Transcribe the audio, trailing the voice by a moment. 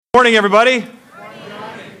Morning, everybody.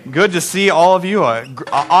 Good to see all of you. An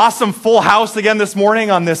awesome full house again this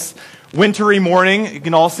morning on this wintry morning. You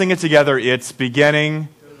can all sing it together. It's beginning.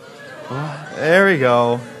 There we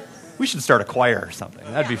go. We should start a choir or something.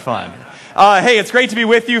 That'd be fun. Hey, it's great to be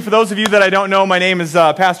with you. For those of you that I don't know, my name is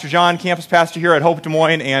Pastor John, campus pastor here at Hope Des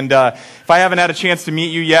Moines. And if I haven't had a chance to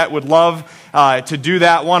meet you yet, would love to do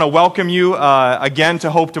that. Want to welcome you again to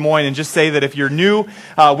Hope Des Moines and just say that if you're new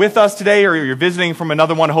with us today or you're visiting from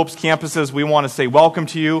another one of Hope's campuses, we want to say welcome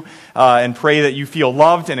to you and pray that you feel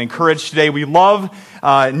loved and encouraged today. We love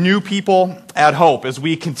new people at Hope as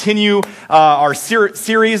we continue our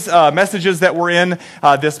series messages that we're in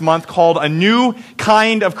this month called A New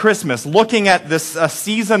Kind of Christmas, looking at this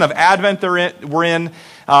season of Advent we're in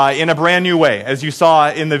a brand new way. As you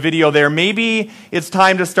saw in the video there, maybe it's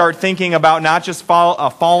time to start thinking about not just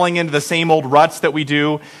falling into the same old ruts that we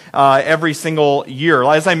do every single year.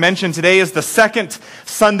 As I mentioned, today is the second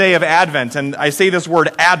Sunday of Advent, and I say this word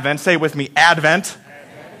Advent, say it with me, Advent.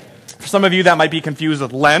 For some of you, that might be confused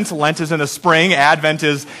with Lent. Lent is in the spring. Advent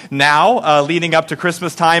is now, leading up to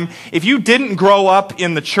Christmas time. If you didn't grow up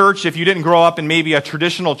in the church, if you didn't grow up in maybe a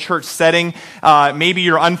traditional church setting, maybe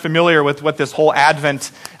you're unfamiliar with what this whole Advent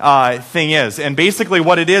thing is. And basically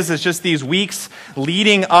what it is just these weeks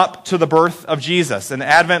leading up to the birth of Jesus. And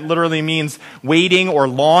Advent literally means waiting or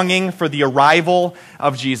longing for the arrival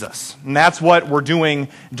of Jesus. And that's what we're doing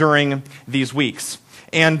during these weeks.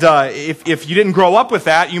 And if you didn't grow up with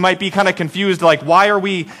that, you might be kind of confused, like, why are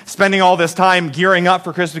we spending all this time gearing up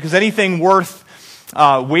for Christmas? Because anything worth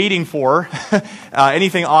waiting for,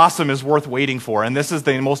 anything awesome is worth waiting for. And this is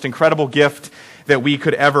the most incredible gift that we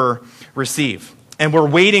could ever receive. And we're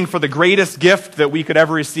waiting for the greatest gift that we could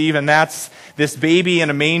ever receive, and that's this baby in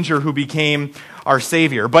a manger who became our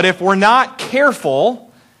Savior. But if we're not careful,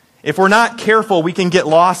 we can get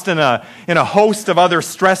lost in a host of other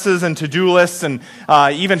stresses and to-do lists and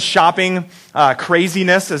even shopping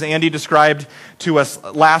craziness, as Andy described to us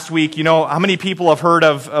last week. You know, how many people have heard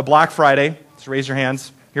of Black Friday? Just raise your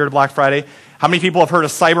hands. You heard of Black Friday? How many people have heard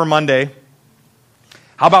of Cyber Monday?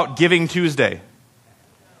 How about Giving Tuesday?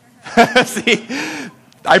 See,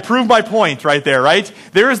 I proved my point right there, right?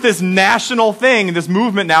 There is this national thing, this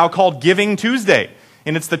movement now called Giving Tuesday.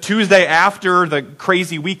 And it's the Tuesday after the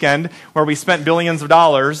crazy weekend where we spent billions of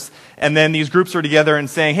dollars, and then these groups are together and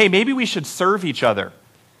saying, hey, maybe we should serve each other.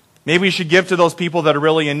 Maybe we should give to those people that are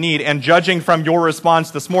really in need. And judging from your response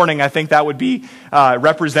this morning, I think that would be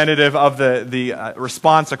representative of the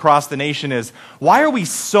response across the nation is, why are we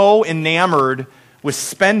so enamored with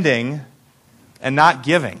spending and not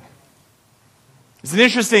giving? It's an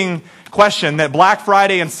interesting question that Black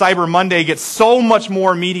Friday and Cyber Monday get so much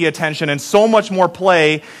more media attention and so much more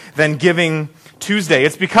play than Giving Tuesday.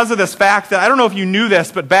 It's because of this fact that, I don't know if you knew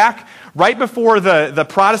this, but back right before the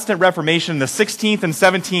Protestant Reformation, the 16th and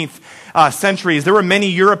 17th centuries, there were many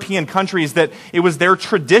European countries that it was their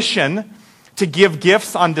tradition to give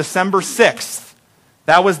gifts on December 6th.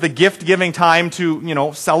 That was the gift-giving time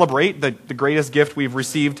to, celebrate the greatest gift we've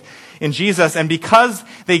received in Jesus. And because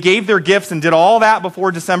they gave their gifts and did all that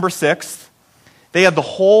before December 6th, they had the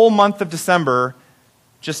whole month of December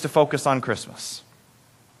just to focus on Christmas.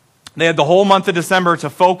 They had the whole month of December to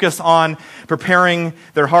focus on preparing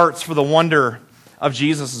their hearts for the wonder of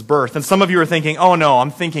Jesus' birth. And some of you are thinking, oh no, I'm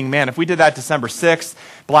thinking, man, if we did that December 6th,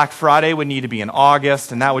 Black Friday would need to be in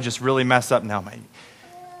August, and that would just really mess up now.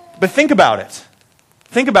 But think about it.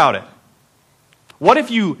 Think about it. What if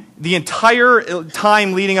the entire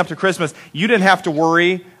time leading up to Christmas, you didn't have to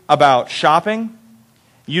worry about shopping?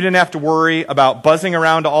 You didn't have to worry about buzzing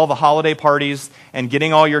around to all the holiday parties and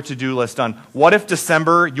getting all your to-do list done. What if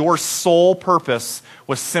December, your sole purpose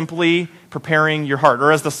was simply preparing your heart?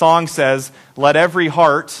 Or as the song says, let every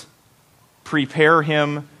heart prepare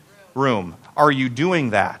him room. Are you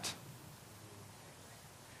doing that?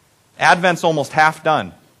 Advent's almost half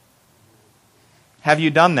done. Have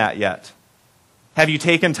you done that yet? Have you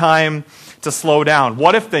taken time to slow down?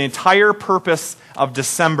 What if the entire purpose of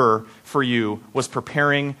December for you was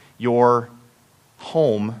preparing your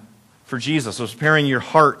home for Jesus, was preparing your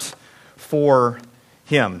heart for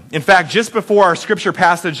Him? In fact, just before our scripture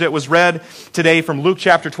passage that was read today from Luke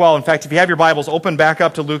chapter 12, in fact, if you have your Bibles, open back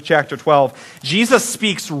up to Luke chapter 12, Jesus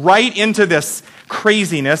speaks right into this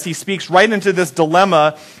craziness. He speaks right into this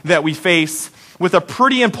dilemma that we face with a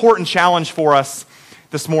pretty important challenge for us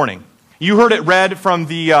this morning. You heard it read from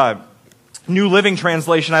the New Living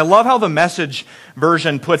Translation. I love how the Message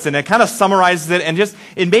version puts it. It kind of summarizes it and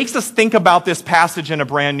it makes us think about this passage in a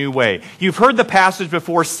brand new way. You've heard the passage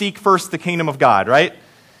before, seek first the kingdom of God, right?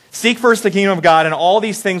 Seek first the kingdom of God, and all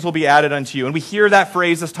these things will be added unto you. And we hear that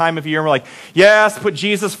phrase this time of year, and we're like, yes, put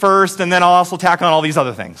Jesus first, and then I'll also tack on all these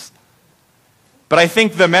other things. But I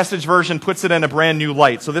think the Message version puts it in a brand new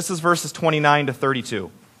light. So this is verses 29 to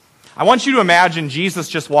 32. I want you to imagine Jesus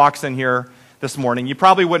just walks in here this morning. You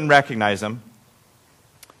probably wouldn't recognize him.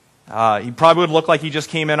 He probably would look like he just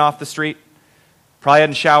came in off the street. Probably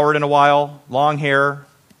hadn't showered in a while. Long hair,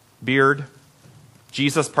 beard.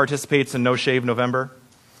 Jesus participates in No Shave November.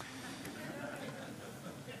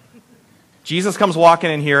 Jesus comes walking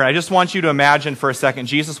in here, and I just want you to imagine for a second,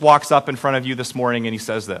 Jesus walks up in front of you this morning and he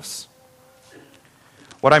says this.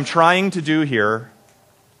 What I'm trying to do here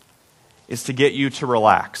is to get you to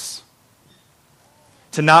relax.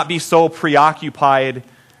 To not be so preoccupied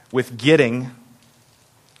with getting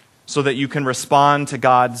so that you can respond to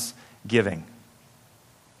God's giving.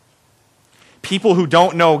 People who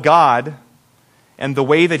don't know God and the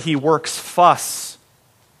way that he works fuss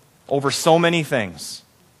over so many things.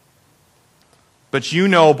 But you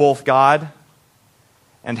know both God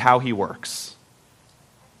and how he works.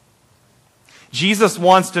 Jesus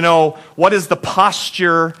wants to know, what is the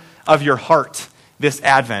posture of your heart this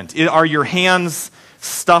Advent? Are your hands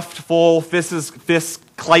stuffed full, fists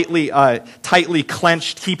tightly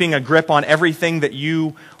clenched, keeping a grip on everything that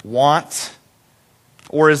you want?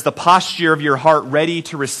 Or is the posture of your heart ready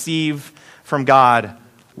to receive from God,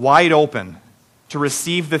 wide open, to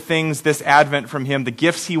receive the things this Advent from him, the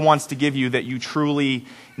gifts he wants to give you that you truly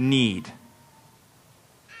need?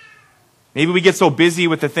 Maybe we get so busy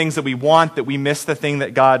with the things that we want that we miss the thing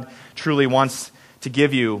that God truly wants to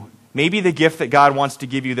give you. Maybe the gift that God wants to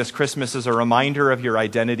give you this Christmas is a reminder of your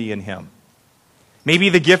identity in him. Maybe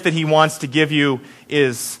the gift that he wants to give you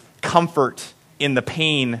is comfort in the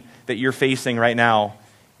pain that you're facing right now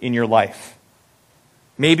in your life.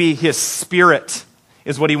 Maybe his Spirit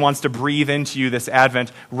is what he wants to breathe into you this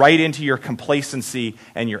Advent, right into your complacency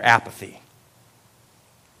and your apathy.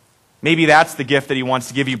 Maybe that's the gift that he wants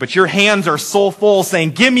to give you, but your hands are so full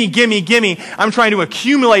saying, gimme, gimme, gimme. I'm trying to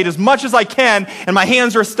accumulate as much as I can, and my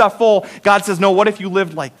hands are stuffed full. God says, no, what if you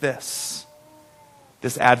lived like this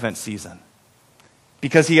Advent season?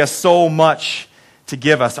 Because he has so much to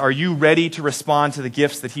give us. Are you ready to respond to the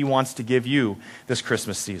gifts that he wants to give you this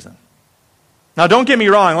Christmas season? Now, don't get me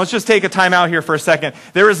wrong. Let's just take a time out here for a second.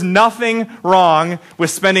 There is nothing wrong with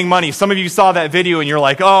spending money. Some of you saw that video and you're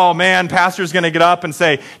like, oh man, pastor's going to get up and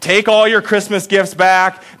say, take all your Christmas gifts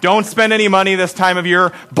back. Don't spend any money this time of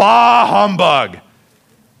year. Bah humbug.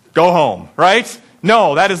 Go home, right?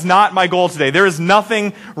 No, that is not my goal today. There is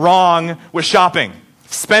nothing wrong with shopping.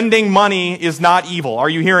 Spending money is not evil. Are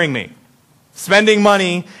you hearing me? Spending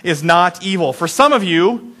money is not evil. For some of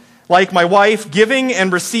you, like my wife, giving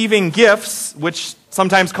and receiving gifts, which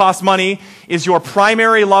sometimes cost money, is your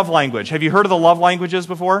primary love language. Have you heard of the love languages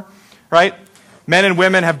before? Right? Men and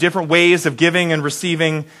women have different ways of giving and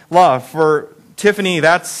receiving love. For Tiffany,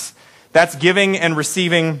 that's giving and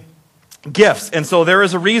receiving gifts. And so there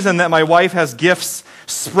is a reason that my wife has gifts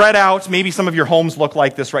spread out. Maybe some of your homes look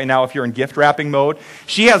like this right now if you're in gift wrapping mode.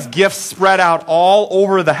 She has gifts spread out all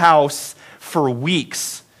over the house for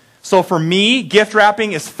weeks. So for me, gift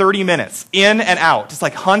wrapping is 30 minutes, in and out. It's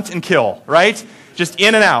like hunt and kill, right? Just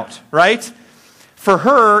in and out, right? For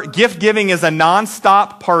her, gift giving is a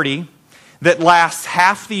nonstop party that lasts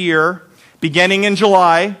half the year, beginning in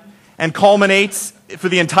July, and culminates for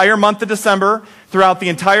the entire month of December throughout the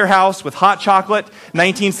entire house with hot chocolate,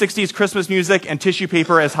 1960s Christmas music, and tissue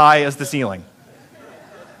paper as high as the ceiling.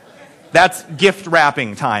 That's gift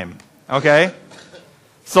wrapping time, okay?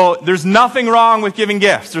 So there's nothing wrong with giving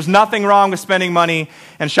gifts. There's nothing wrong with spending money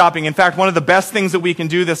and shopping. In fact, one of the best things that we can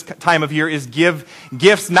do this time of year is give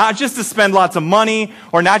gifts, not just to spend lots of money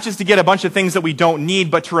or not just to get a bunch of things that we don't need,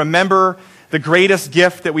 but to remember the greatest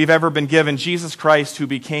gift that we've ever been given, Jesus Christ, who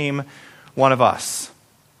became one of us.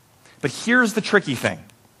 But here's the tricky thing.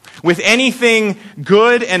 With anything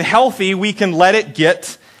good and healthy, we can let it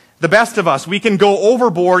get the best of us. We can go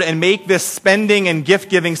overboard and make this spending and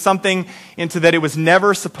gift giving something into that it was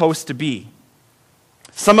never supposed to be.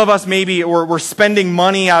 Some of us maybe we're spending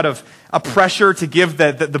money out of a pressure to give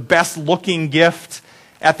the best looking gift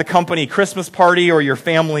at the company Christmas party or your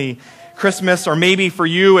family Christmas. Or maybe for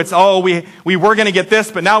you it's, we were going to get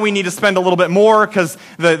this, but now we need to spend a little bit more because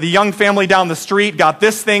the young family down the street got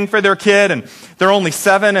this thing for their kid and they're only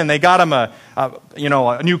 7 and they got them a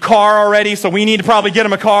new car already, so we need to probably get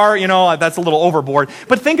them a car. That's a little overboard.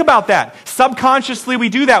 But think about that. Subconsciously we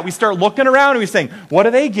do that. We start looking around and we saying, what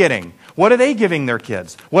are they getting? What are they giving their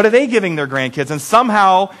kids? What are they giving their grandkids? And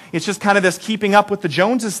somehow it's just kind of this keeping up with the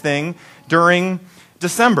Joneses thing during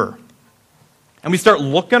December. And we start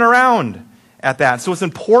looking around at that. So it's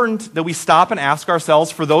important that we stop and ask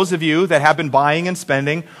ourselves, for those of you that have been buying and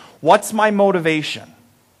spending, what's my motivation?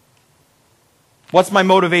 What's my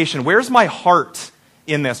motivation? Where's my heart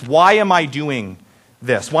in this? Why am I doing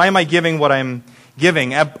this? Why am I giving what I'm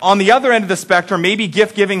giving? On the other end of the spectrum, maybe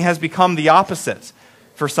gift giving has become the opposite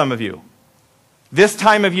for some of you. This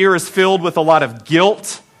time of year is filled with a lot of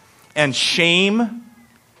guilt and shame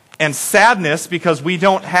and sadness because we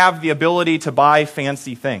don't have the ability to buy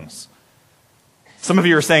fancy things. Some of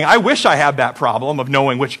you are saying, I wish I had that problem of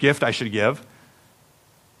knowing which gift I should give,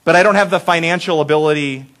 but I don't have the financial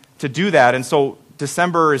ability to do that. And so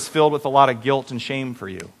December is filled with a lot of guilt and shame for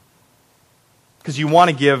you because you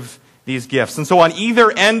want to give these gifts. And so on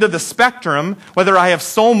either end of the spectrum, whether I have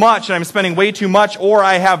so much and I'm spending way too much or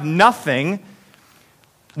I have nothing,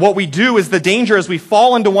 what we do is the danger is we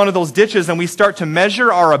fall into one of those ditches and we start to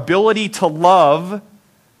measure our ability to love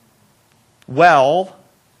well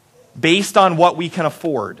based on what we can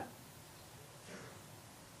afford.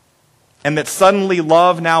 And that suddenly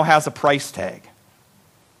love now has a price tag.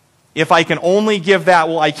 If I can only give that,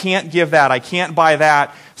 well, I can't give that, I can't buy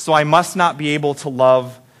that, so I must not be able to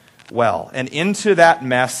love well. And into that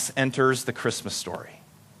mess enters the Christmas story.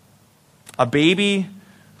 A baby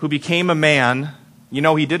who became a man. You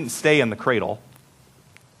know, he didn't stay in the cradle.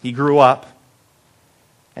 He grew up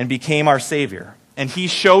and became our Savior. And he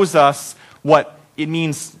shows us what it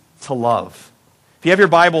means to love. If you have your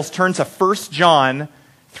Bibles, turn to 1 John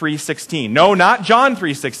 3:16. No, not John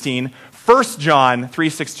 3:16. 1 John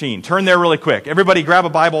 3:16. Turn there really quick. Everybody grab a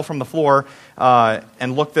Bible from the floor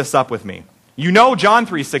and look this up with me. You know John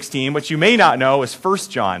 3:16. What you may not know is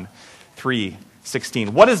 1 John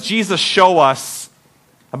 3:16. What does Jesus show us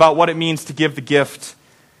about what it means to give the gift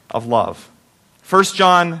of love? 1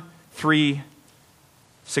 John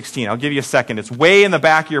 3:16. I'll give you a second. It's way in the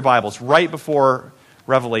back of your Bibles, right before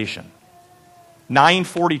Revelation.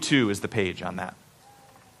 942 is the page on that.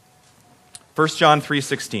 1 John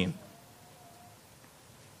 3:16.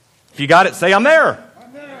 If you got it, say, I'm there.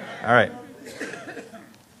 I'm there. All right.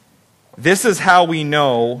 This is how we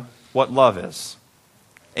know what love is.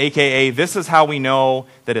 AKA, this is how we know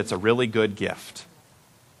that it's a really good gift.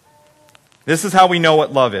 This is how we know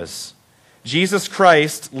what love is. Jesus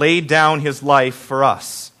Christ laid down his life for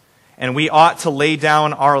us, and we ought to lay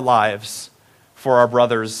down our lives for our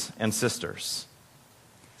brothers and sisters.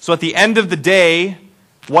 So at the end of the day,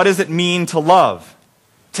 what does it mean to love?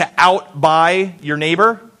 To outbuy your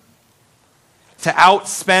neighbor? To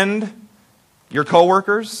outspend your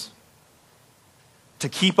coworkers? To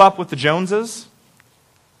keep up with the Joneses?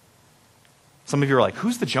 Some of you are like,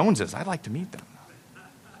 who's the Joneses? I'd like to meet them.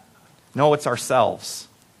 No, it's ourselves.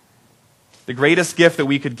 The greatest gift that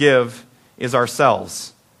we could give is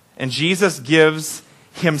ourselves. And Jesus gives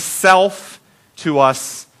himself to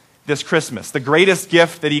us this Christmas. The greatest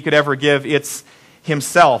gift that he could ever give, it's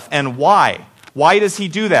himself. And why? Why does he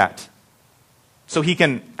do that? So he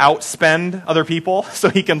can outspend other people? So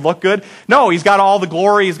he can look good? No, he's got all the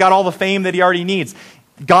glory, he's got all the fame that he already needs.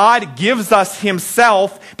 God gives us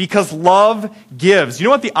himself because love gives. You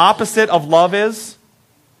know what the opposite of love is?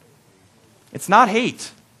 It's not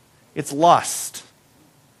hate. It's lust.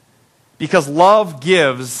 Because love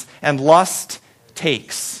gives and lust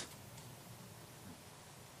takes.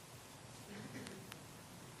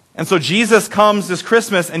 And so Jesus comes this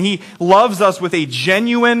Christmas and he loves us with a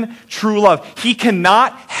genuine, true love. He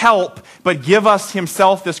cannot help but give us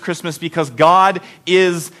himself this Christmas because God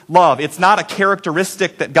is love. It's not a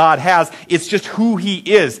characteristic that God has. It's just who he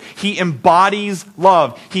is. He embodies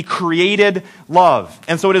love. He created love.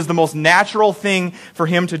 And so it is the most natural thing for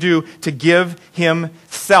him to do, to give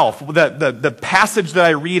himself. The passage that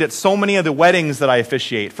I read at so many of the weddings that I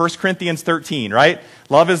officiate, 1 Corinthians 13, right?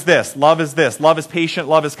 Love is this, love is this, love is patient,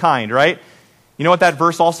 love is kind, right? You know what that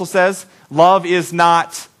verse also says? Love is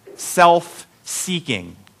not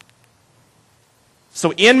self-seeking.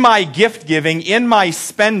 So in my gift giving, in my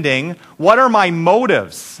spending, what are my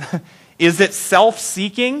motives? Is it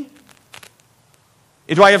self-seeking?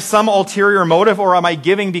 Do I have some ulterior motive, or am I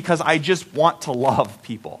giving because I just want to love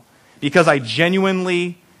people? Because I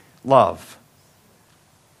genuinely love.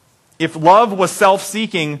 If love was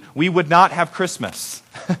self-seeking, we would not have Christmas.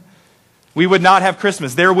 We would not have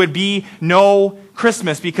Christmas. There would be no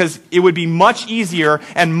Christmas because it would be much easier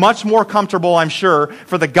and much more comfortable, I'm sure,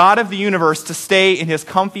 for the God of the universe to stay in his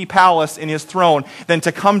comfy palace, in his throne, than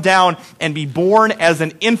to come down and be born as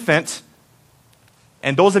an infant.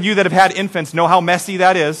 And those of you that have had infants know how messy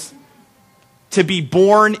that is. To be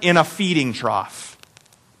born in a feeding trough.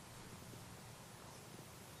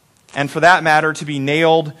 And for that matter, to be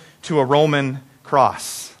nailed to a Roman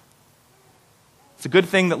cross. It's a good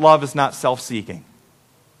thing that love is not self-seeking.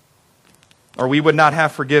 Or we would not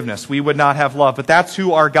have forgiveness. We would not have love. But that's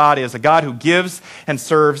who our God is, a God who gives and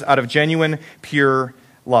serves out of genuine, pure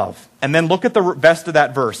love. And then look at the rest of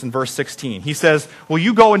that verse in verse 16. He says, well,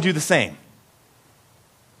 you go and do the same.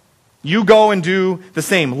 You go and do the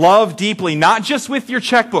same. Love deeply, not just with your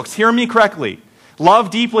checkbooks. Hear me correctly.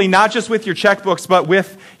 Love deeply, not just with your checkbooks, but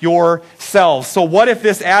with yourselves. So what if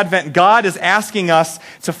this Advent, God is asking us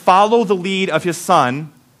to follow the lead of his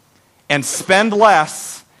Son and spend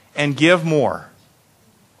less and give more?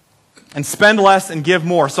 And spend less and give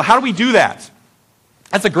more. So how do we do that?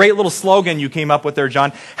 That's a great little slogan you came up with there,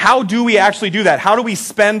 John. How do we actually do that? How do we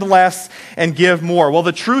spend less and give more? Well,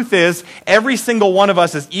 the truth is, every single one of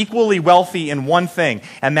us is equally wealthy in one thing,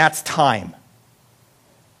 and that's time.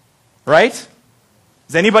 Right?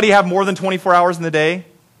 Does anybody have more than 24 hours in the day?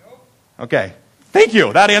 Nope. Okay. Thank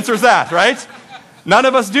you. That answers that, right? None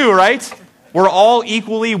of us do, right? We're all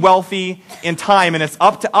equally wealthy in time, and it's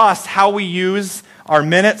up to us how we use our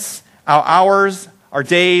minutes, our hours, our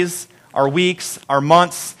days, our weeks, our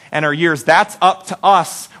months, and our years. That's up to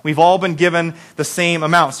us. We've all been given the same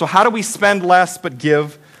amount. So how do we spend less but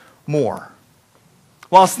give more?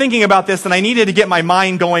 Well, I was thinking about this, and I needed to get my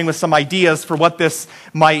mind going with some ideas for what this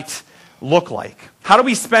might look like. How do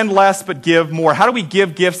we spend less but give more? How do we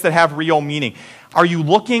give gifts that have real meaning? Are you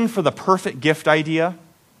looking for the perfect gift idea?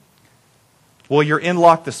 Well, you're in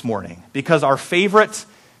luck this morning, because our favorite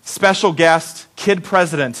special guest, Kid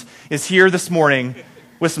President, is here this morning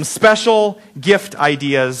with some special gift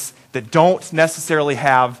ideas that don't necessarily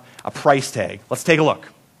have a price tag. Let's take a look.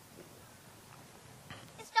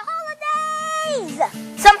 It's the holidays!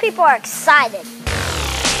 Some people are excited.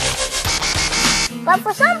 But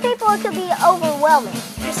for some people, it could be overwhelming.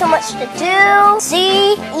 There's so much to do,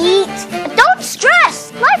 see, eat. But don't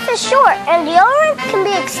stress! Life is short, and deodorant can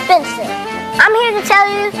be expensive. I'm here to tell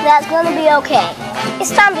you that's going to be okay.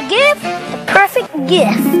 It's time to give the perfect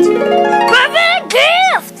gift. Perfect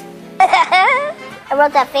gift! I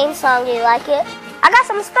wrote that theme song. Do you like it? I got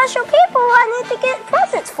some special people I need to get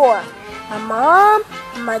presents for. My mom,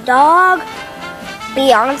 my dog,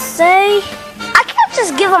 Beyonce. I can't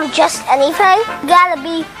just give them just anything. You gotta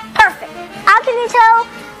be perfect. How can you tell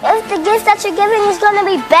if the gift that you're giving is going to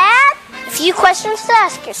be bad? A few questions to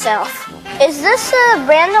ask yourself. Is this a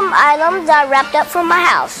random item that I wrapped up from my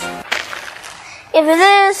house? If it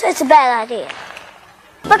is, it's a bad idea.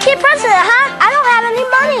 But Kid President, I don't have any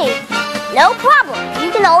money. No problem.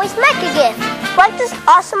 You can always make a gift. Like this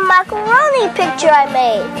awesome macaroni picture I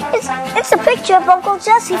made. It's a picture of Uncle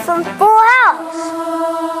Jesse from Full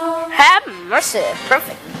House. Have mercy,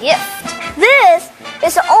 perfect gift. This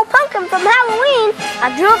is an old pumpkin from Halloween.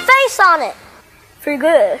 I drew a face on it. For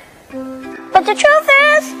good. But the truth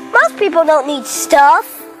is, most people don't need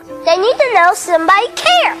stuff. They need to know somebody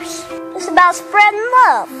cares. It's about spreading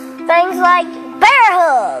love. Things like bear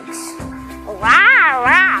hugs. Rah,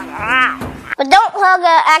 rah, rah. But don't hug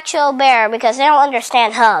an actual bear because they don't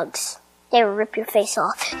understand hugs. They will rip your face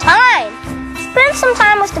off. Time! Spend some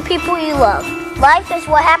time with the people you love. Life is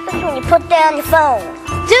what happens when you put down your phone.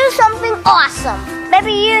 Do something awesome.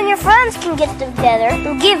 Maybe you and your friends can get together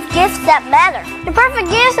and give gifts that matter. The perfect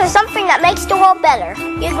gift is something that makes the world better.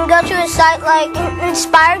 You can go to a site like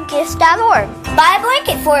inspiredgifts.org. Buy a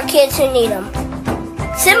blanket for kids who need them.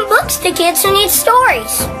 Send books to kids who need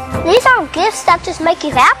stories. These aren't gifts that just make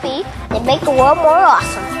you happy. They make the world more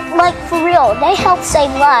awesome. Like, for real, they help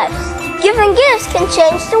save lives. Giving gifts can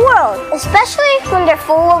change the world, especially when they're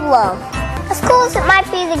full of love. As cool as it might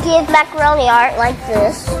be to give macaroni art like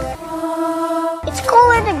this, it's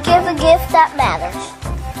cooler to give a gift that matters.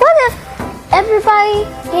 What if everybody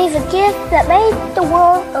gave a gift that made the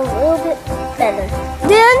world a little bit better?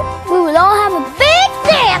 Then we would all have a big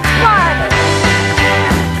dance party!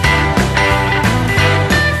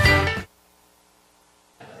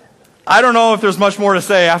 I don't know if there's much more to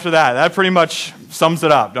say after that. That pretty much sums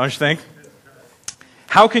it up, don't you think?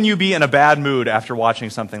 How can you be in a bad mood after watching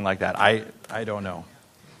something like that? I don't know.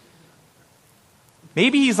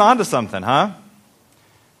 Maybe he's onto something, huh?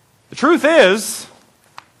 The truth is,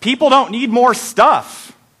 people don't need more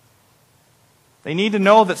stuff. They need to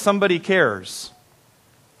know that somebody cares.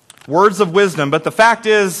 Words of wisdom, but the fact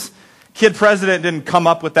is, Kid President didn't come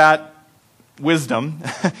up with that wisdom.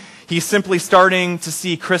 He's simply starting to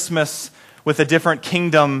see Christmas with a different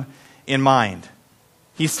kingdom in mind.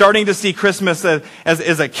 He's starting to see Christmas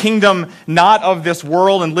as a kingdom not of this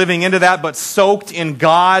world and living into that, but soaked in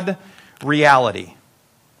God reality.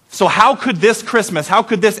 So how could this Christmas, how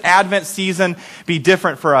could this Advent season be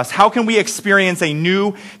different for us? How can we experience a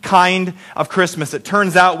new kind of Christmas? It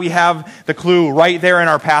turns out we have the clue right there in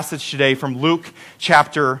our passage today from Luke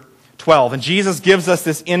chapter 12. And Jesus gives us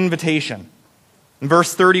this invitation. In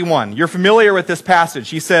verse 31, you're familiar with this passage.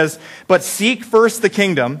 He says, "But seek first the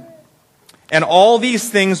kingdom, and all these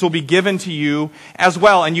things will be given to you as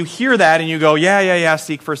well." And you hear that and you go, yeah,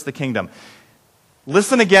 seek first the kingdom.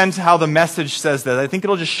 Listen again to how the Message says that. I think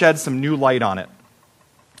it'll just shed some new light on it.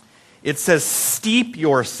 It says, steep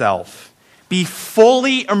yourself, be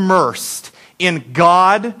fully immersed in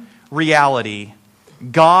God reality,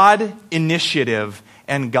 God initiative,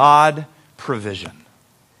 and God provision.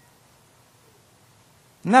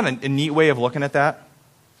 Isn't that a neat way of looking at that?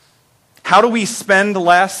 How do we spend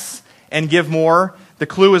less and give more? The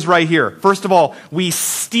clue is right here. First of all, we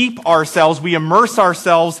steep ourselves, we immerse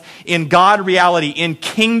ourselves in God reality, in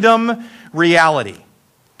kingdom reality,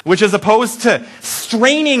 which is opposed to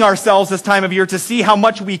straining ourselves this time of year to see how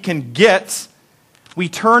much we can get, we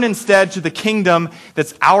turn instead to the kingdom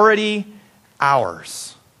that's already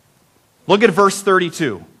ours. Look at verse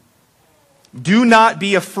 32. "Do not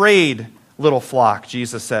be afraid, little flock,"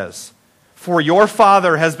 Jesus says, "for your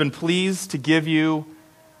Father has been pleased to give you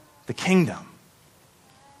the kingdom."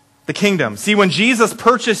 The kingdom. See, when Jesus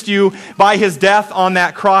purchased you by his death on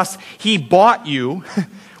that cross, he bought you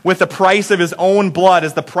with the price of his own blood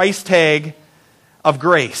as the price tag of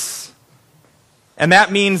grace. And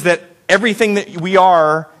that means that everything that we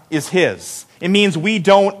are is his. It means we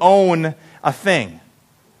don't own a thing.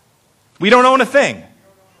 We don't own a thing.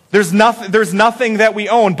 There's nothing that we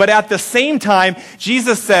own. But at the same time,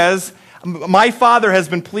 Jesus says, "My Father has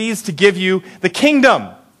been pleased to give you the kingdom."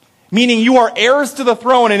 Meaning you are heirs to the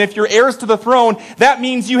throne, and if you're heirs to the throne, that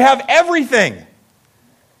means you have everything.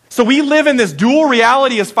 So we live in this dual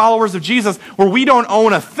reality as followers of Jesus, where we don't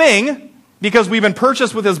own a thing, because we've been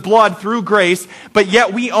purchased with his blood through grace, but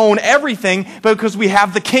yet we own everything because we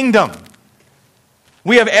have the kingdom.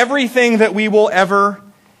 We have everything that we will ever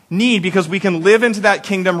need because we can live into that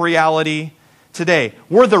kingdom reality today.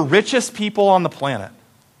 We're the richest people on the planet.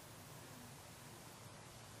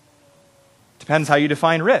 Depends how you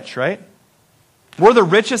define rich, right? We're the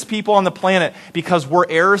richest people on the planet because we're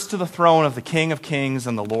heirs to the throne of the King of Kings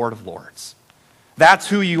and the Lord of Lords. That's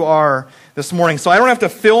who you are this morning. So I don't have to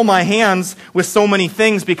fill my hands with so many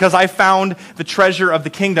things because I found the treasure of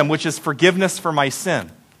the kingdom, which is forgiveness for my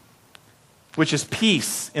sin, which is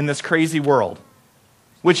peace in this crazy world,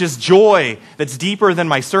 which is joy that's deeper than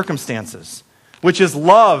my circumstances, which is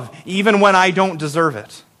love even when I don't deserve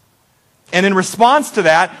it. And in response to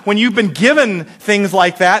that, when you've been given things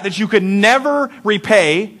like that you could never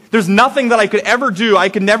repay, there's nothing that I could ever do, I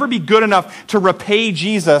could never be good enough to repay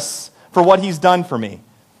Jesus for what he's done for me.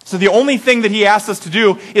 So the only thing that he asks us to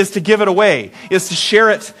do is to give it away, is to share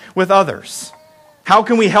it with others. How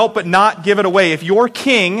can we help but not give it away? If your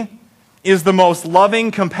king is the most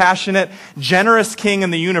loving, compassionate, generous king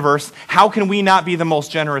in the universe, how can we not be the most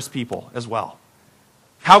generous people as well?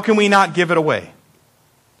 How can we not give it away?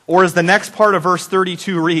 Or as the next part of verse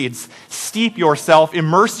 32 reads, steep yourself,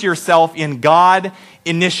 immerse yourself in God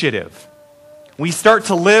initiative. We start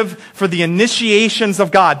to live for the initiations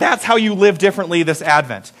of God. That's how you live differently this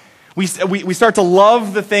Advent. We start to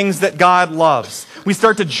love the things that God loves. We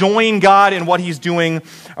start to join God in what he's doing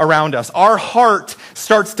around us. Our heart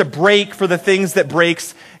starts to break for the things that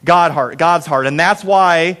breaks God's heart. And that's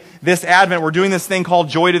why this Advent, we're doing this thing called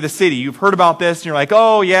Joy to the City. You've heard about this, and you're like,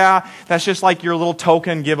 oh yeah, that's just like your little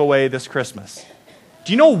token giveaway this Christmas.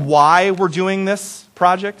 Do you know why we're doing this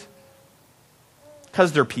project?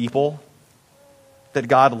 Because they're people that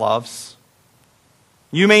God loves.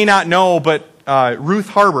 You may not know, but Ruth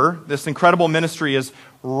Harbor, this incredible ministry, is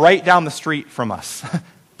right down the street from us,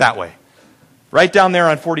 that way. Right down there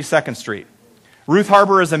on 42nd Street. Ruth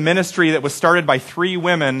Harbor is a ministry that was started by 3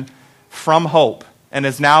 women from Hope and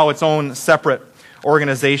is now its own separate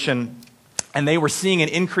organization. And they were seeing an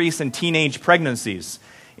increase in teenage pregnancies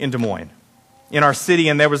in Des Moines, in our city,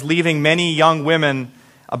 and there was leaving many young women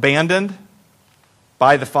abandoned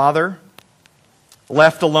by the father,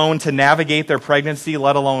 left alone to navigate their pregnancy,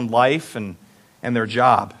 let alone life and their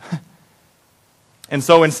job. And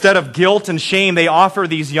so instead of guilt and shame, they offer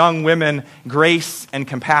these young women grace and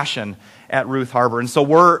compassion at Ruth Harbor. And so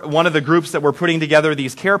we're one of the groups that we're putting together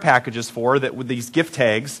these care packages for, that with these gift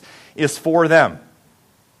tags, is for them.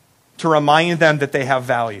 To remind them that they have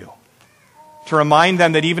value. To remind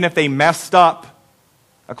them that even if they messed up,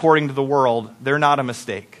 according to the world, they're not a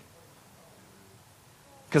mistake.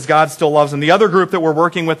 Because God still loves them. The other group that we're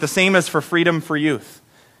working with, the same as for Freedom for Youth.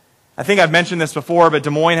 I think I've mentioned this before, but Des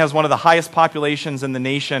Moines has one of the highest populations in the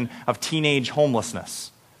nation of teenage homelessness.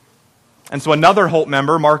 And so another Hope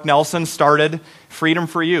member, Mark Nelson, started Freedom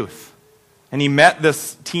for Youth. And he met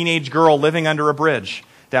this teenage girl living under a bridge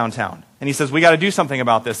downtown. And he says, we got to do something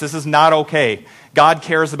about this. This is not okay. God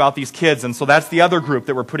cares about these kids. And so that's the other group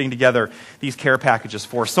that we're putting together these care packages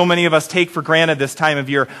for. So many of us take for granted this time of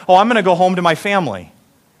year, oh, I'm going to go home to my family.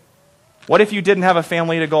 What if you didn't have a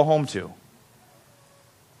family to go home to?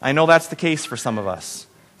 I know that's the case for some of us.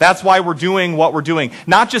 That's why we're doing what we're doing.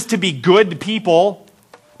 Not just to be good people,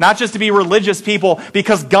 not just to be religious people,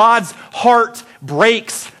 because God's heart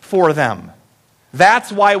breaks for them.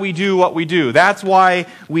 That's why we do what we do. That's why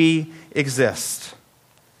we exist.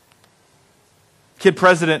 Kid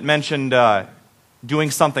President mentioned doing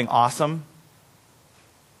something awesome.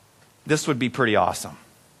 This would be pretty awesome.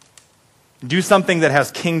 Do something that has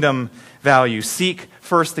kingdom value. Seek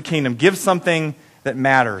first the kingdom. Give something that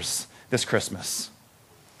matters this Christmas.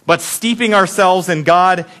 But steeping ourselves in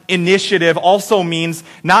God initiative also means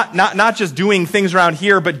not just doing things around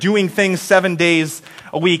here, but doing things 7 days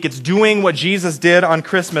a week. It's doing what Jesus did on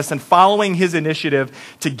Christmas and following his initiative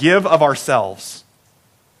to give of ourselves.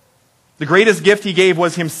 The greatest gift he gave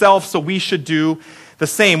was himself, so we should do the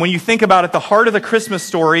same. When you think about it, the heart of the Christmas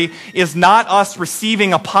story is not us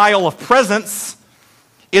receiving a pile of presents.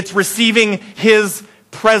 It's receiving his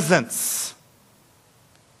presence.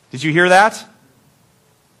 Did you hear that?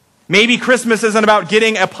 Maybe Christmas isn't about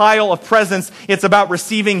getting a pile of presents. It's about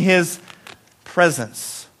receiving his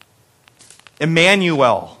presence.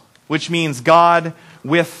 Emmanuel, which means God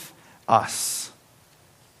with us.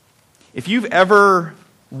 If you've ever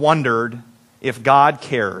wondered if God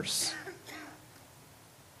cares,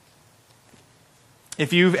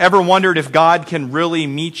 if you've ever wondered if God can really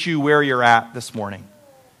meet you where you're at this morning,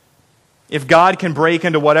 if God can break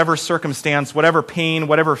into whatever circumstance, whatever pain,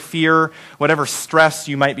 whatever fear, whatever stress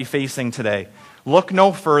you might be facing today, look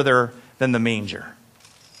no further than the manger,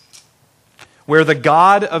 where the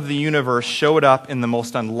God of the universe showed up in the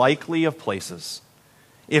most unlikely of places.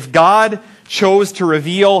 If God chose to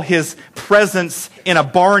reveal his presence in a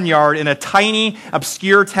barnyard in a tiny,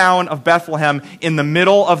 obscure town of Bethlehem in the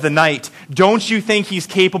middle of the night, don't you think he's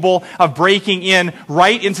capable of breaking in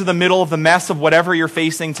right into the middle of the mess of whatever you're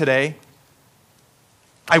facing today?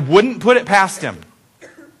 I wouldn't put it past him.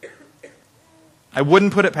 I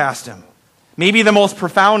wouldn't put it past him. Maybe the most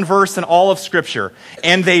profound verse in all of Scripture.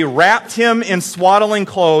 And they wrapped him in swaddling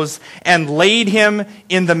clothes and laid him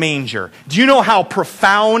in the manger. Do you know how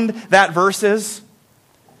profound that verse is?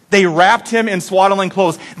 They wrapped him in swaddling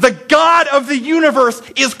clothes. The God of the universe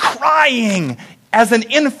is crying as an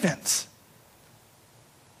infant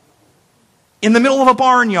in the middle of a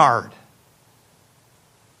barnyard.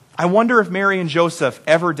 I wonder if Mary and Joseph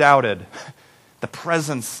ever doubted the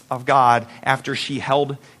presence of God after she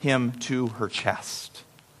held him to her chest.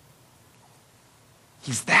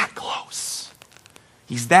 He's that close.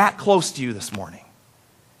 He's that close to you this morning.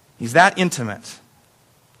 He's that intimate.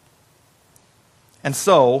 And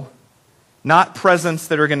so, not presents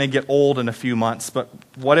that are going to get old in a few months, but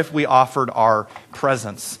what if we offered our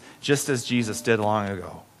presence just as Jesus did long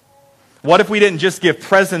ago? What if we didn't just give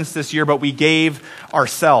presents this year, but we gave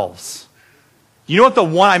ourselves? You know what the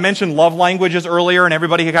one, I mentioned love languages earlier, and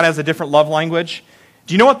everybody kind of has a different love language.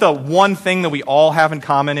 Do you know what the one thing that we all have in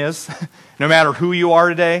common is? No matter who you are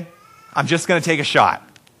today, I'm just going to take a shot.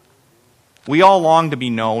 We all long to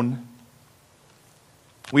be known.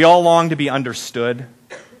 We all long to be understood.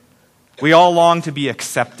 We all long to be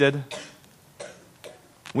accepted.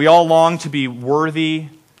 We all long to be worthy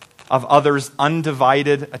of others'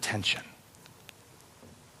 undivided attention.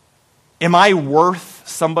 Am I worth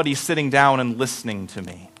somebody sitting down and listening to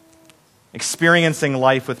me, experiencing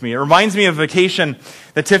life with me? It reminds me of a vacation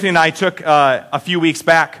that Tiffany and I took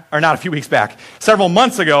several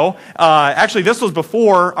months ago. Actually, this was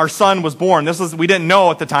before our son was born. We didn't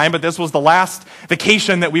know at the time, but this was the last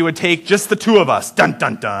vacation that we would take, just the two of us. Dun,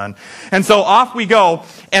 dun, dun. And so off we go,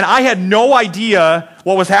 and I had no idea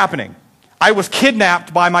what was happening. I was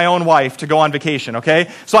kidnapped by my own wife to go on vacation, okay?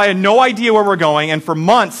 So I had no idea where we're going, and for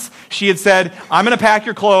months, she had said, I'm going to pack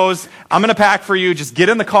your clothes, I'm going to pack for you, just get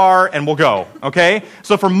in the car and we'll go, okay?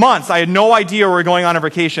 So for months, I had no idea where we're going on a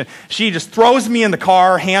vacation. She just throws me in the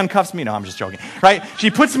car, handcuffs me, no, I'm just joking, right? She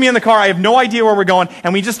puts me in the car, I have no idea where we're going,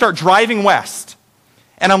 and we just start driving west.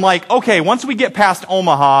 And I'm like, okay, once we get past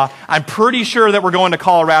Omaha, I'm pretty sure that we're going to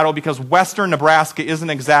Colorado because western Nebraska isn't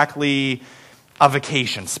exactly a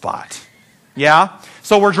vacation spot. Yeah?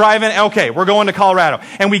 So we're driving, okay, we're going to Colorado.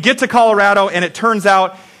 And we get to Colorado, and it turns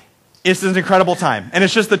out it's an incredible time. And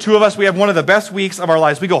it's just the two of us. We have one of the best weeks of our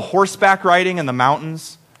lives. We go horseback riding in the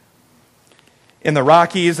mountains. in the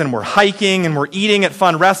Rockies, and we're hiking and we're eating at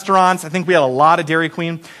fun restaurants. I think we had a lot of Dairy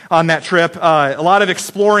Queen on that trip, a lot of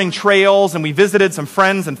exploring trails, and we visited some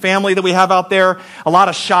friends and family that we have out there, a lot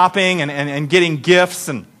of shopping and getting gifts,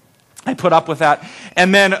 and I put up with that.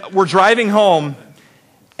 And then we're driving home,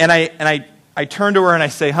 and I turn to her and I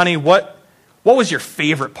say, honey, what was your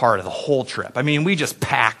favorite part of the whole trip? I mean, we just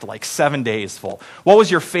packed like 7 days full. What was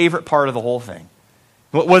your favorite part of the whole thing?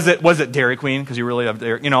 Was it Dairy Queen? Because you really loved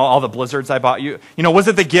all the blizzards I bought you. Was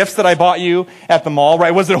it the gifts that I bought you at the mall,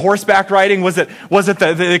 right? Was it horseback riding? Was it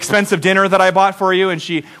the expensive dinner that I bought for you? And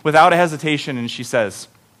she, without a hesitation, and she says,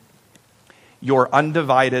 your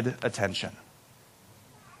undivided attention.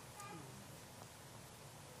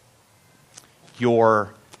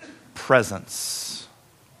 Your presence.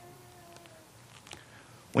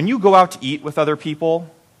 When you go out to eat with other people,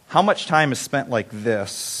 how much time is spent like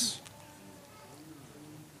this?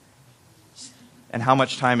 And how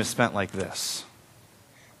much time is spent like this?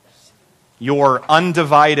 Your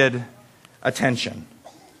undivided attention.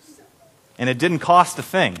 And it didn't cost a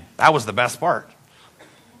thing. That was the best part.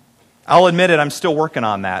 I'll admit it, I'm still working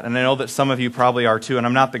on that. And I know that some of you probably are too, and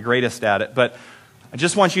I'm not the greatest at it. But I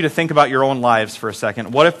just want you to think about your own lives for a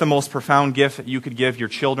second. What if the most profound gift that you could give your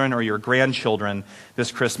children or your grandchildren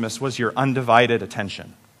this Christmas was your undivided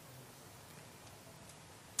attention?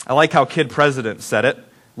 I like how Kid President said it.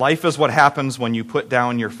 Life is what happens when you put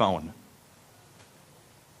down your phone.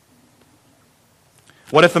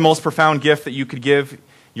 What if the most profound gift that you could give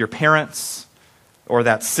your parents, or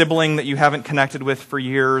that sibling that you haven't connected with for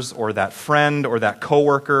years, or that friend or that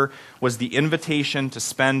coworker, was the invitation to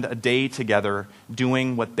spend a day together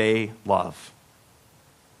doing what they love?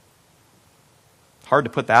 Hard to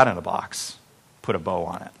put that in a box, put a bow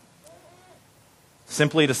on it.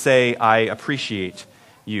 Simply to say, I appreciate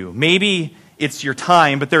you. Maybe it's your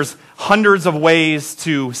time, but there's hundreds of ways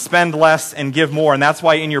to spend less and give more, and that's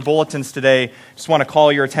why in your bulletins today, I just want to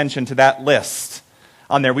call your attention to that list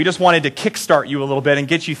on there. We just wanted to kickstart you a little bit and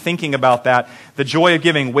get you thinking about that. The joy of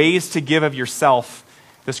giving, ways to give of yourself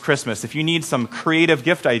this Christmas. If you need some creative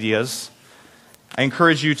gift ideas, I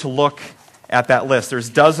encourage you to look at that list. There's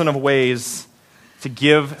a dozen of ways to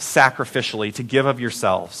give sacrificially, to give of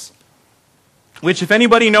yourselves. Which, if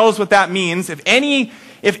anybody knows what that means, if any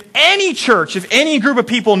church, if any group of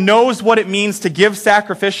people knows what it means to give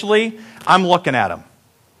sacrificially, I'm looking at them.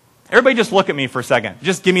 Everybody just look at me for a second.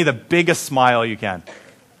 Just give me the biggest smile you can.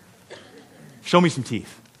 Show me some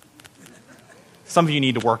teeth. Some of you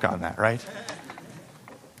need to work on that, right?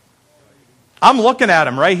 I'm looking at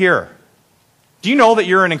them right here. Do you know that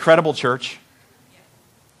you're an incredible church?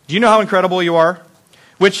 Do you know how incredible you are?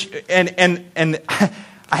 And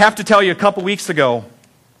I have to tell you, a couple weeks ago,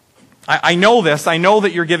 I know this. I know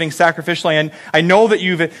that you're giving sacrificially, and I know that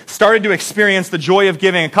you've started to experience the joy of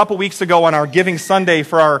giving. A couple weeks ago on our Giving Sunday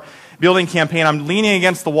for our building campaign, I'm leaning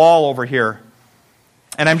against the wall over here,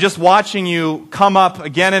 and I'm just watching you come up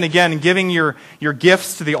again and again and giving your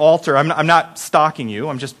gifts to the altar. I'm not stalking you.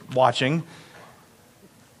 I'm just watching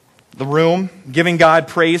the room, giving God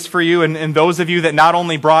praise for you, and those of you that not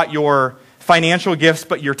only brought your financial gifts,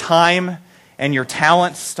 but your time and your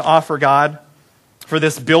talents to offer God for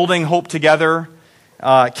this Building Hope Together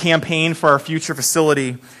campaign for our future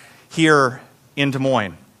facility here in Des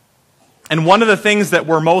Moines. And one of the things that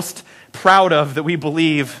we're most proud of, that we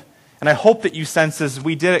believe, and I hope that you sense, is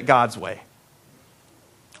we did it God's way.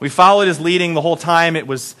 We followed His leading the whole time. It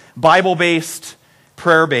was Bible-based,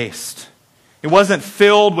 prayer-based. It wasn't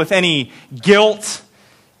filled with any guilt.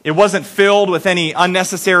 It wasn't filled with any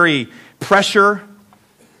unnecessary pressure.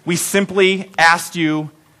 We simply asked you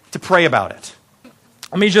to pray about it.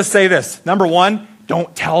 Let me just say this. Number one,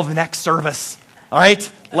 don't tell the next service. All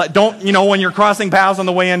right? Don't, when you're crossing paths on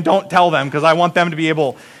the way in, don't tell them, because I want them to be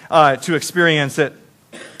able to experience it.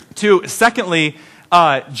 Secondly,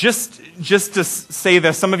 just to say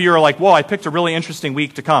this, some of you are like, whoa, I picked a really interesting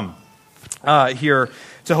week to come here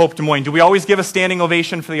to Hope Des Moines. Do we always give a standing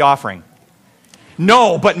ovation for the offering?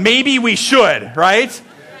 No, but maybe we should, right?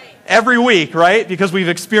 Every week, right? Because we've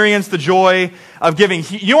experienced the joy of giving.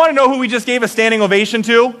 You want to know who we just gave a standing ovation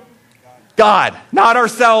to? God. Not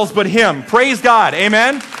ourselves, but Him. Praise God.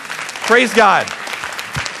 Amen? Praise God.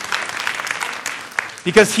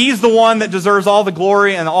 Because He's the one that deserves all the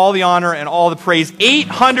glory and all the honor and all the praise.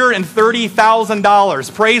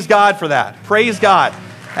 $830,000. Praise God for that. Praise God.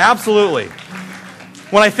 Absolutely.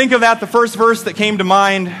 When I think of that, the first verse that came to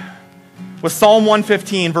mind was Psalm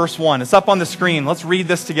 115, verse 1. It's up on the screen. Let's read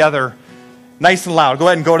this together nice and loud. Go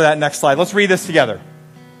ahead and go to that next slide. Let's read this together.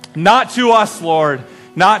 Not to us, Lord,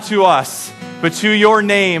 not to us, but to your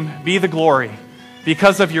name be the glory,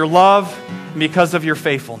 because of your love and because of your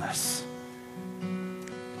faithfulness.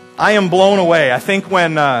 I am blown away. I think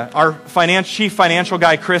when our chief financial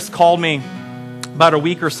guy, Chris, called me about a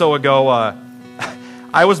week or so ago,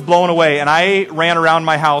 I was blown away, and I ran around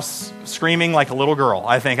my house screaming like a little girl,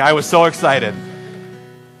 I think. I was so excited.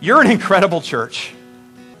 You're an incredible church.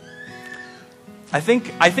 I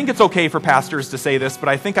think it's okay for pastors to say this, but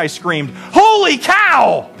I think I screamed, "Holy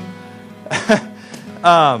cow!"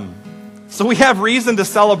 So we have reason to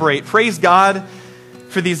celebrate. Praise God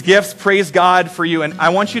for these gifts. Praise God for you. And I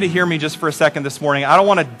want you to hear me just for a second this morning. I don't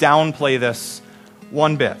want to downplay this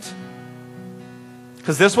one bit,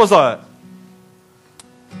 because this was a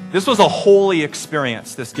holy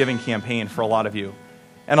experience, this giving campaign for a lot of you.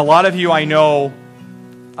 And a lot of you, I know,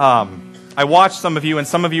 I watched some of you, and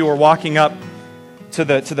some of you were walking up to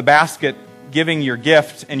the basket giving your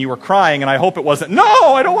gift, and you were crying, and I hope it wasn't,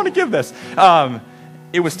 "No, I don't want to give this."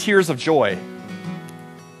 It was tears of joy,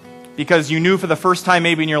 because you knew for the first time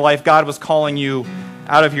maybe in your life God was calling you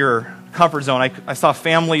out of your comfort zone. I saw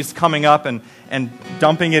families coming up and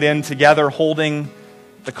dumping it in together, holding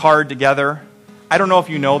the card together. I don't know if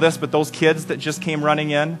you know this, but those kids that just came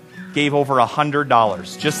running in gave over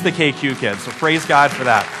 $100, just the KQ kids. So praise God for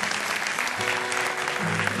that.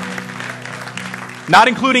 Not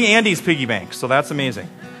including Andy's piggy bank, so that's amazing.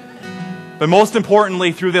 But most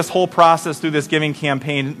importantly, through this whole process, through this giving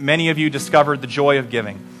campaign, many of you discovered the joy of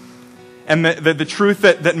giving. And the truth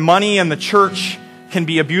that money and the church can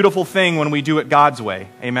be a beautiful thing when we do it God's way.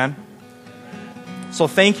 Amen? So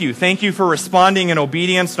thank you. Thank you for responding in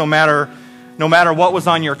obedience no matter what was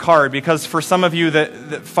on your card. Because for some of you,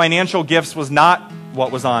 the financial gifts was not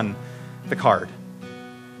what was on the card.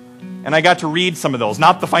 And I got to read some of those.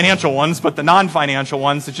 Not the financial ones, but the non-financial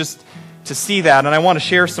ones, to see that. And I want to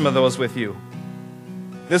share some of those with you.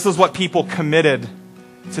 This is what people committed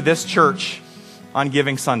to this church on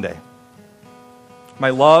Giving Sunday. My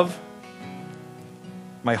love,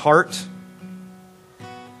 my heart,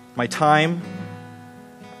 my time,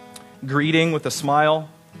 greeting with a smile,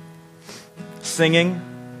 singing,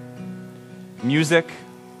 music,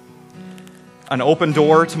 an open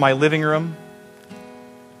door to my living room,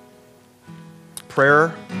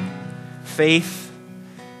 prayer, faith,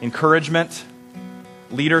 encouragement,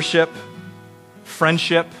 leadership,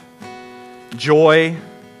 friendship, joy,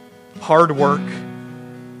 hard work,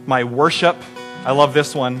 my worship. I love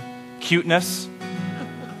this one. Cuteness.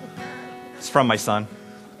 It's from my son.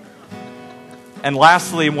 And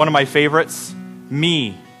lastly, one of my favorites,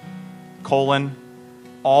 me, all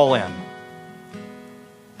in.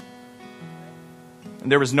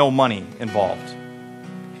 And there was no money involved.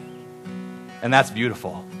 And that's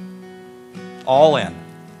beautiful. All in.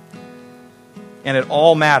 And it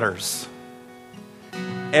all matters.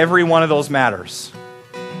 Every one of those matters.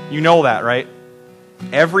 You know that, right?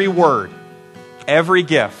 Every word, every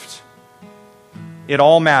gift, it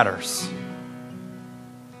all matters.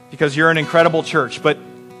 Because you're an incredible church, but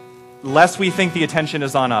lest we think the attention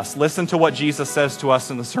is on us, listen to what Jesus says to us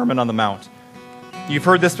in the Sermon on the Mount. You've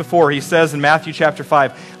heard this before. He says in Matthew chapter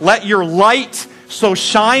 5, "Let your light so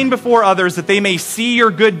shine before others that they may see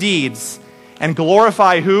your good deeds and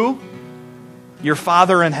glorify" who? Your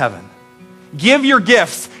Father in heaven. Give your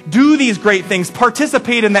gifts. Do these great things.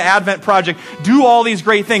 Participate in the Advent project. Do all these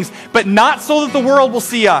great things. But not so that the world will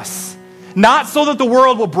see us. Not so that the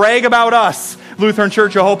world will brag about us, Lutheran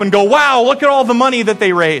Church of Hope, and go, "Wow, look at all the money that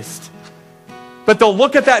they raised." But they'll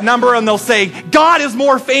look at that number and they'll say, "God is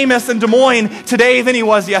more famous in Des Moines today than he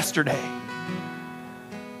was yesterday."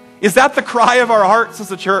 Is that the cry of our hearts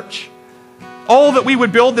as a church? Oh, that we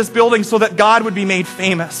would build this building so that God would be made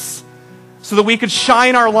famous, so that we could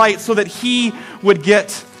shine our light, so that he would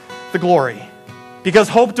get the glory. Because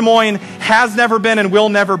Hope Des Moines has never been and will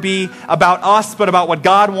never be about us, but about what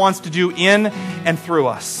God wants to do in and through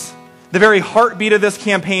us. The very heartbeat of this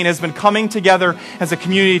campaign has been coming together as a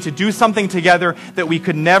community to do something together that we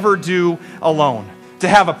could never do alone. To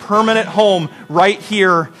have a permanent home right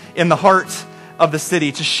here in the heart of the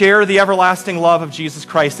city. To share the everlasting love of Jesus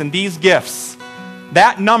Christ. And these gifts,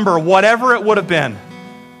 that number, whatever it would have been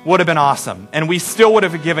awesome. And we still would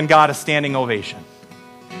have given God a standing ovation.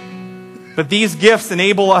 But these gifts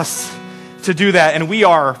enable us to do that. And we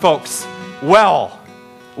are, folks, well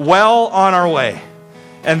on our way.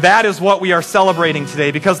 And that is what we are celebrating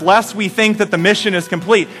today, because lest we think that the mission is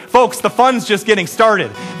complete. Folks, the fun's just getting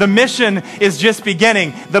started. The mission is just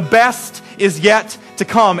beginning. The best is yet to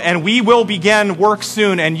come, and we will begin work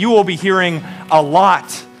soon, and you will be hearing a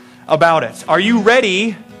lot about it. Are you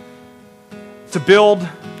ready to build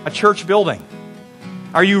a church building?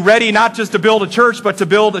 Are you ready not just to build a church, but to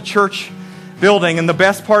build a church building? And the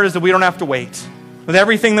best part is that we don't have to wait. with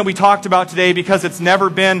everything that we talked about today, because it's never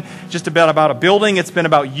been just about a building. It's been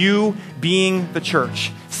about you being the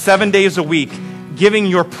church, 7 days a week, giving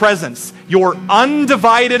your presence, your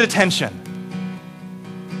undivided attention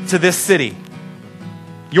to this city,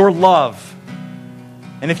 your love.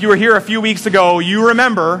 And if you were here a few weeks ago, you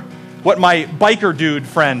remember what my biker dude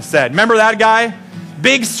friend said. Remember that guy?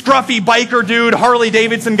 Big, scruffy biker dude, Harley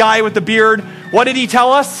Davidson guy with the beard. What did he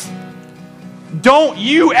tell us? Don't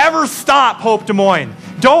you ever stop, Hope Des Moines.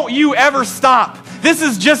 Don't you ever stop. This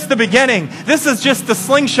is just the beginning. This is just the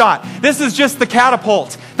slingshot. This is just the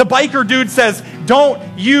catapult. The biker dude says, don't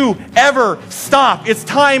you ever stop. It's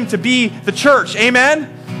time to be the church.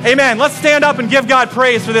 Amen? Amen. Let's stand up and give God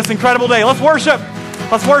praise for this incredible day. Let's worship.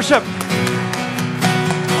 Let's worship.